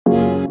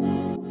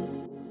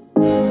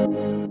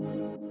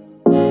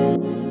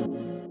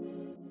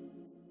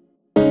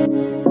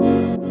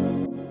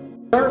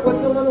start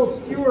with the little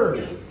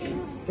skewer.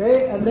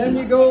 Okay, and then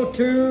you go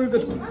to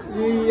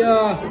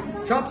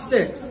the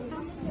chopsticks.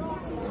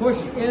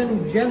 Push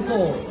in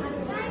gentle.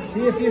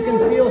 See if you can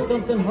feel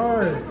something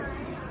hard.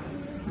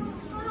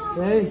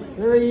 Okay,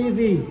 very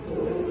easy.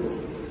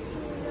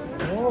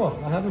 Oh,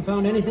 I haven't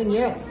found anything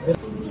yet.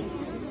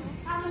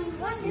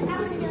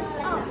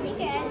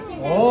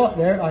 Oh,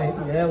 there,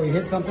 yeah, we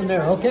hit something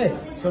there. Okay,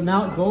 so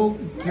now go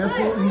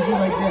careful, easy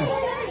like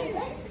this.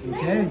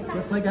 Okay,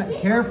 just like that,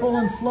 careful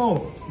and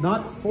slow.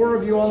 Not 4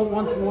 of you all at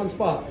once in one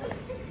spot.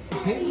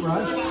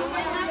 Paintbrush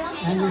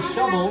and your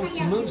shovel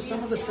to move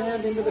some of the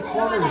sand into the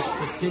corners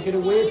to take it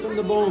away from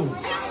the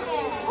bones.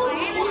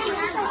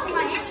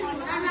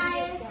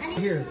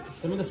 Here,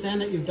 some of the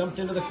sand that you've dumped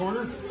into the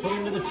corner, put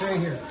into the tray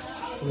here.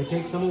 So we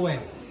take some away.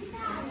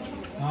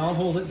 I'll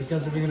hold it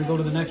because we're going to go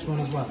to the next one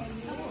as well.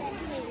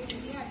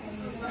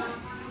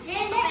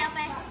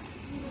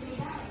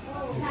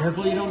 Be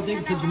careful you don't dig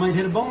because you might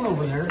hit a bone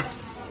over there.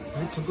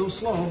 Right, so go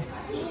slow.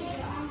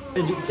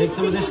 Take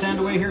some of this sand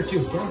away here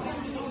too, okay?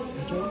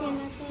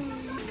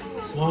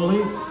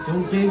 Slowly,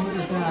 don't dig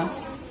with that.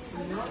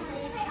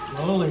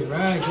 Slowly,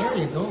 right, there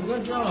you go,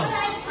 good job.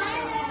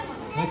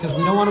 Because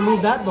we don't want to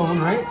move that bone,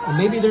 right? And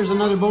maybe there's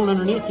another bone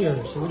underneath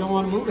here, so we don't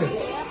want to move it.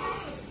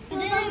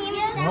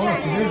 Oh,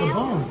 so there's a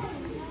bone.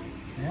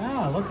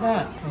 Yeah, look at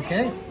that,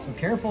 okay? So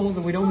careful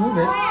that we don't move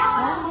it.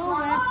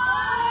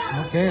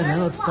 Okay, and then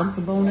let's dump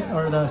the bone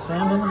or the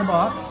sand into the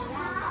box.